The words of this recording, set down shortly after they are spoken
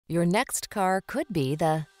Your next car could be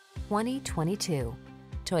the 2022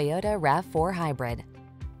 Toyota RAV4 Hybrid.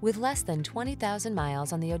 With less than 20,000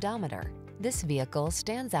 miles on the odometer, this vehicle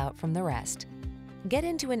stands out from the rest. Get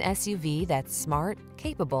into an SUV that's smart,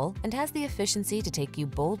 capable, and has the efficiency to take you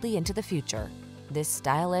boldly into the future. This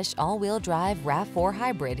stylish all-wheel drive RAV4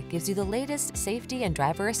 Hybrid gives you the latest safety and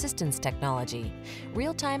driver assistance technology,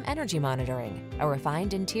 real-time energy monitoring, a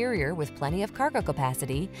refined interior with plenty of cargo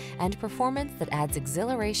capacity, and performance that adds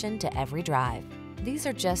exhilaration to every drive. These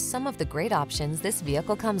are just some of the great options this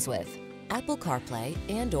vehicle comes with: Apple CarPlay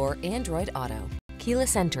and/or Android Auto,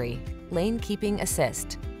 keyless entry, lane keeping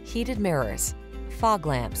assist, heated mirrors, fog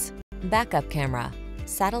lamps, backup camera,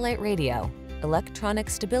 satellite radio, electronic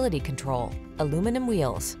stability control, aluminum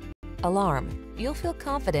wheels, alarm. You'll feel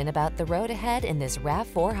confident about the road ahead in this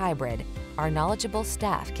RAV4 Hybrid. Our knowledgeable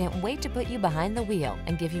staff can't wait to put you behind the wheel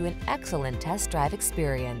and give you an excellent test drive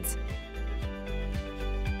experience.